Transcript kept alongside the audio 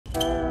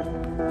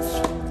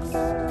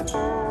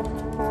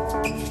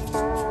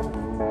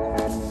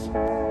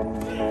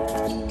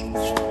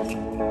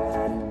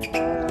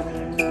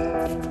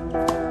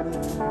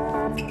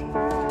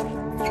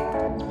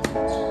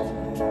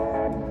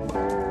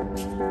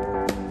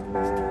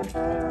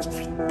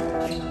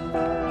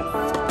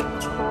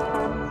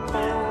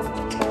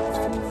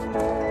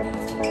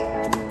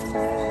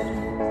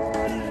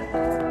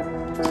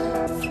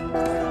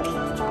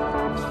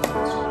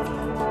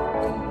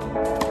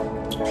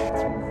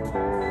What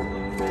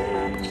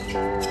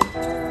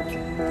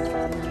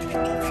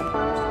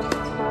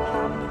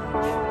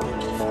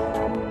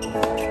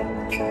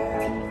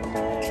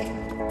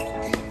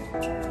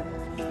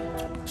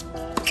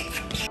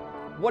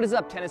is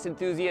up, tennis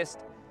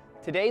enthusiast?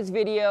 Today's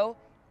video,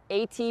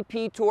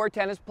 ATP Tour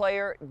tennis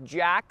player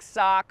Jack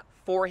Sock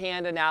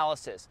forehand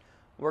analysis.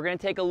 We're going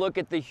to take a look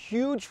at the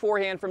huge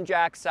forehand from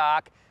Jack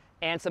Sock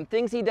and some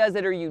things he does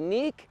that are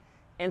unique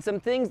and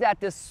some things that,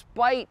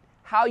 despite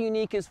how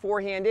unique his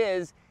forehand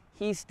is,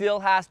 he still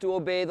has to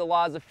obey the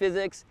laws of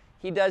physics.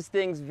 He does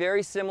things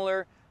very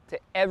similar to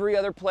every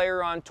other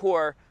player on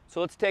tour. So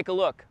let's take a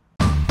look.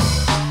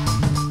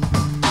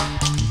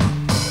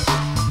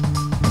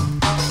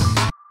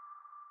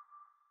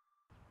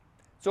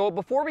 So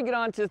before we get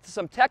on to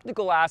some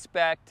technical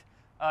aspect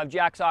of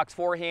Jack Sock's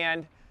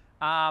forehand,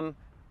 I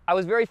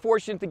was very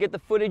fortunate to get the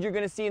footage you're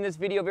going to see in this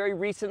video very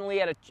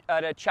recently at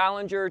a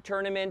Challenger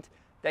tournament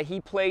that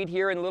he played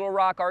here in Little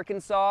Rock,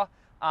 Arkansas.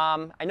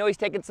 I know he's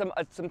taken some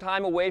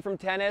time away from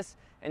tennis,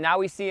 and now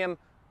we see him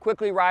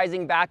quickly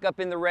rising back up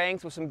in the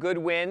ranks with some good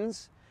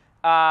wins.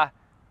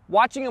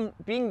 Watching him,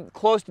 being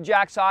close to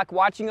Jack Sock,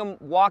 watching him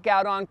walk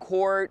out on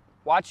court,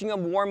 watching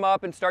him warm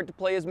up and start to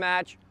play his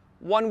match,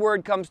 one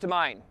word comes to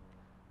mind: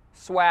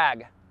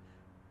 swag.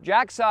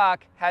 Jack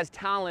Sock has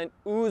talent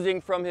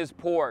oozing from his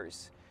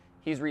pores.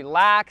 He's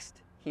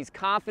relaxed, he's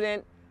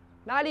confident,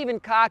 not even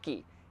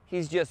cocky.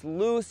 He's just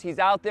loose, he's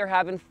out there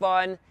having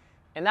fun.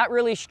 And that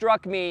really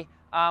struck me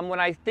when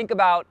I think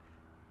about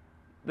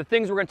the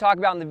things we're going to talk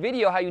about in the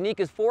video, how unique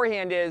his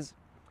forehand is.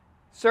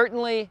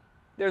 Certainly,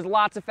 there's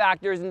lots of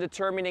factors in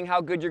determining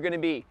how good you're going to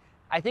be.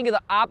 I think of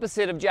the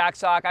opposite of Jack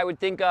Sock, I would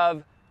think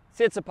of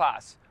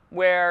Tsitsipas,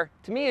 where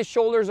to me his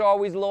shoulders are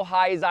always a little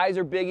high, his eyes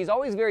are big, he's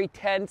always very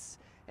tense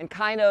and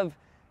kind of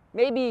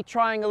maybe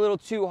trying a little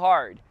too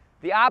hard.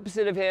 The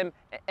opposite of him,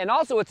 and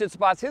also with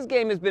Tsitsipas, his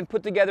game has been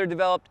put together,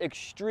 developed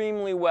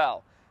extremely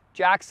well.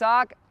 Jack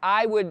Sock,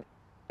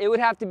 it would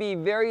have to be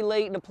very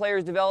late in a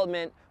player's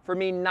development for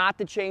me not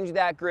to change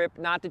that grip,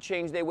 not to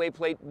change the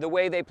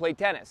way they play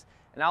tennis.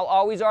 And I'll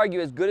always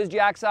argue, as good as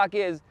Jack Sock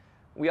is,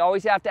 we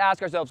always have to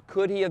ask ourselves,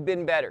 could he have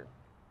been better?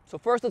 So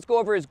first, let's go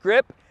over his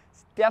grip.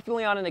 It's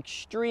definitely on an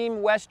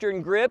extreme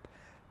Western grip.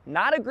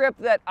 Not a grip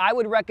that I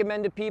would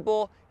recommend to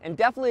people, and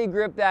definitely a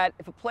grip that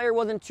if a player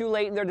wasn't too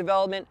late in their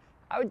development,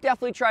 I would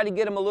definitely try to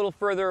get him a little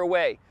further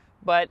away.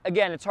 But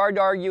again, it's hard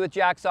to argue with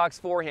Jack Sock's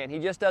forehand. He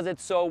just does it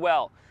so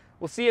well.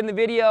 We'll see in the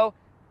video,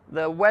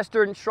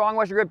 the strong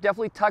Western grip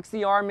definitely tucks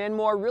the arm in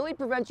more, really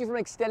prevents you from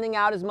extending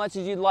out as much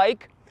as you'd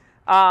like.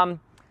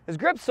 His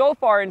grip so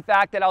far, in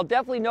fact, that I'll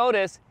definitely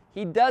notice,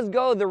 he does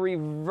go the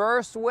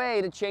reverse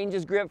way to change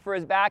his grip for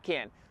his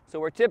backhand. So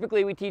where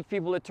typically we teach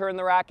people to turn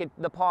the racket,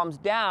 the palms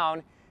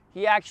down,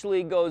 he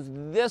actually goes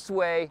this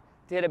way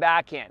to hit a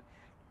backhand.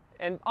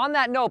 And on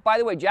that note, by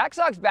the way, Jack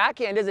Sock's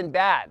backhand isn't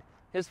bad.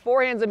 His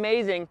forehand's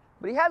amazing,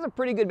 but he has a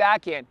pretty good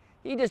backhand.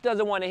 He just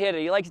doesn't want to hit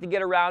it. He likes to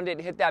get around it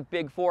and hit that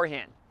big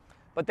forehand.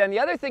 But then the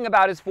other thing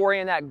about his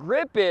forehand, that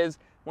grip, is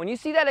when you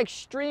see that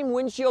extreme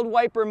windshield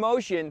wiper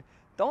motion,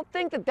 don't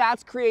think that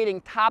that's creating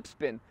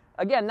topspin.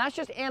 Again, that's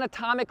just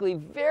anatomically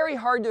very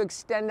hard to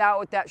extend out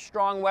with that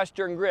strong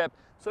Western grip.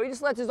 So he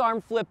just lets his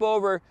arm flip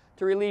over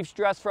to relieve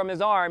stress from his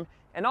arm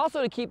and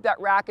also to keep that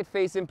racket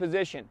face in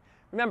position.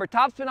 Remember,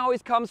 topspin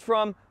always comes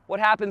from what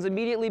happens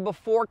immediately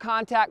before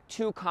contact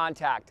to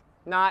contact,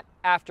 not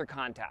after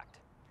contact.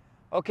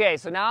 Okay,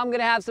 so now I'm going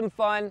to have some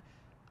fun.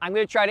 I'm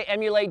going to try to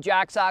emulate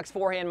Jack Sock's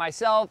forehand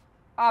myself.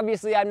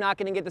 Obviously, I'm not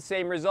going to get the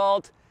same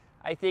result.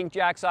 I think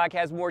Jack Sock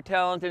has more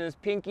talent in his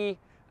pinky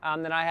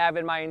than I have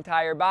in my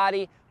entire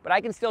body, but I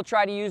can still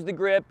try to use the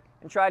grip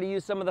and try to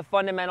use some of the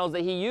fundamentals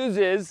that he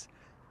uses.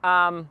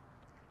 And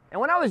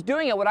when I was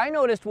doing it, what I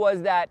noticed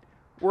was that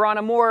we're on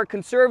a more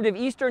conservative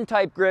Eastern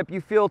type grip. You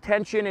feel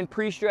tension and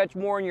pre-stretch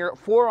more in your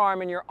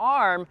forearm and your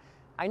arm.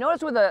 I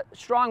noticed with a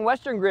strong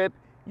Western grip,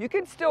 you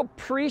can still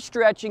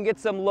pre-stretch and get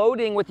some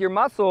loading with your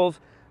muscles,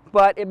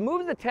 but it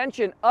moves the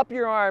tension up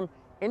your arm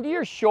into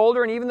your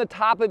shoulder and even the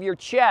top of your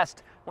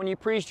chest when you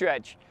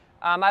pre-stretch.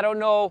 I don't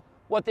know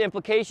what the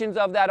implications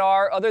of that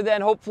are, other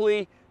than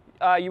hopefully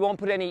you won't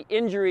put any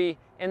injury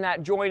in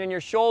that joint in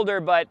your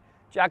shoulder, but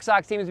Jack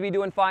Sock seems to be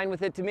doing fine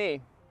with it to me.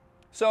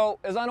 So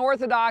as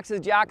unorthodox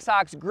as Jack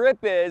Sock's grip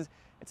is,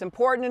 it's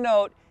important to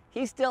note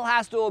he still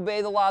has to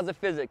obey the laws of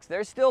physics.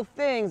 There's still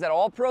things that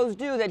all pros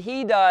do that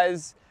he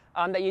does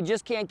that you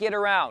just can't get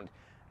around.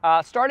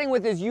 Starting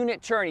with his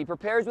unit turn, he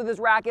prepares with his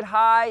racket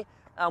high.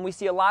 We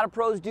see a lot of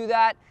pros do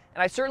that,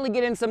 and I certainly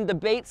get in some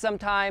debate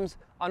sometimes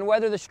on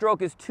whether the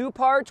stroke is two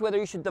parts, whether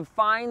you should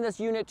define this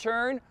unit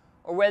turn,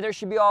 or whether it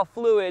should be all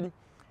fluid.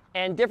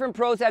 And different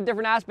pros have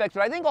different aspects,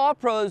 but I think all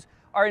pros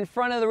are in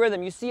front of the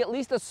rhythm. You see at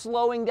least a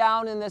slowing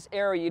down in this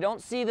area. You don't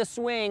see the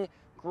swing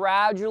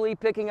gradually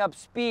picking up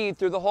speed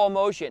through the whole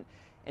motion.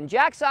 And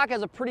Jack Sock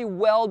has a pretty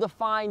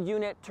well-defined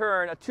unit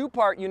turn, a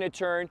two-part unit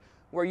turn,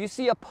 where you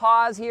see a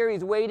pause here,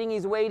 he's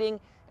waiting,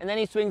 and then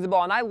he swings the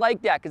ball. And I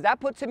like that because that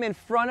puts him in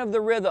front of the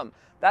rhythm.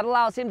 That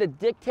allows him to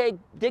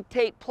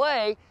dictate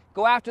play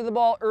go after the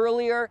ball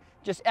earlier,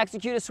 just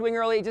execute a swing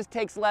early, it just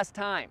takes less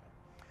time.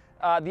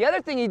 The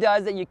other thing he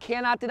does that you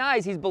cannot deny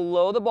is he's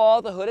below the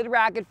ball, the hooded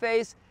racket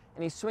face,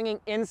 and he's swinging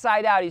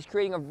inside out. He's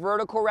creating a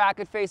vertical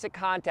racket face at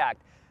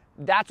contact.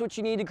 That's what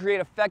you need to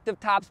create effective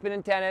topspin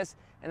in tennis,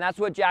 and that's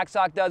what Jack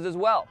Sock does as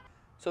well.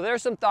 So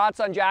there's some thoughts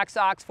on Jack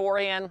Sock's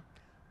forehand.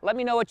 Let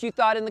me know what you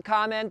thought in the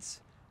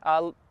comments.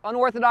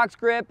 Unorthodox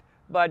grip,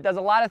 but does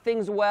a lot of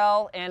things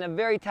well, and a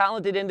very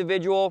talented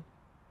individual.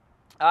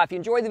 If you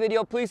enjoyed the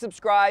video, please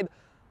subscribe.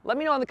 Let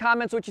me know in the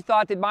comments what you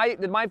thought. Did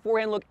my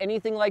forehand look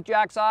anything like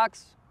Jack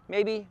Sock's?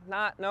 Maybe?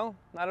 Not? No?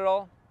 Not at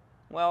all?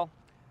 Well,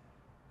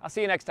 I'll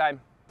see you next time.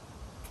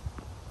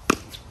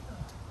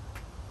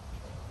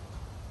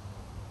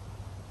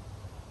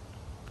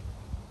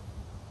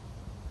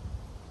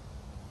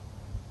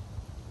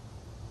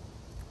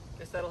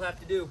 Guess that'll have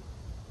to do.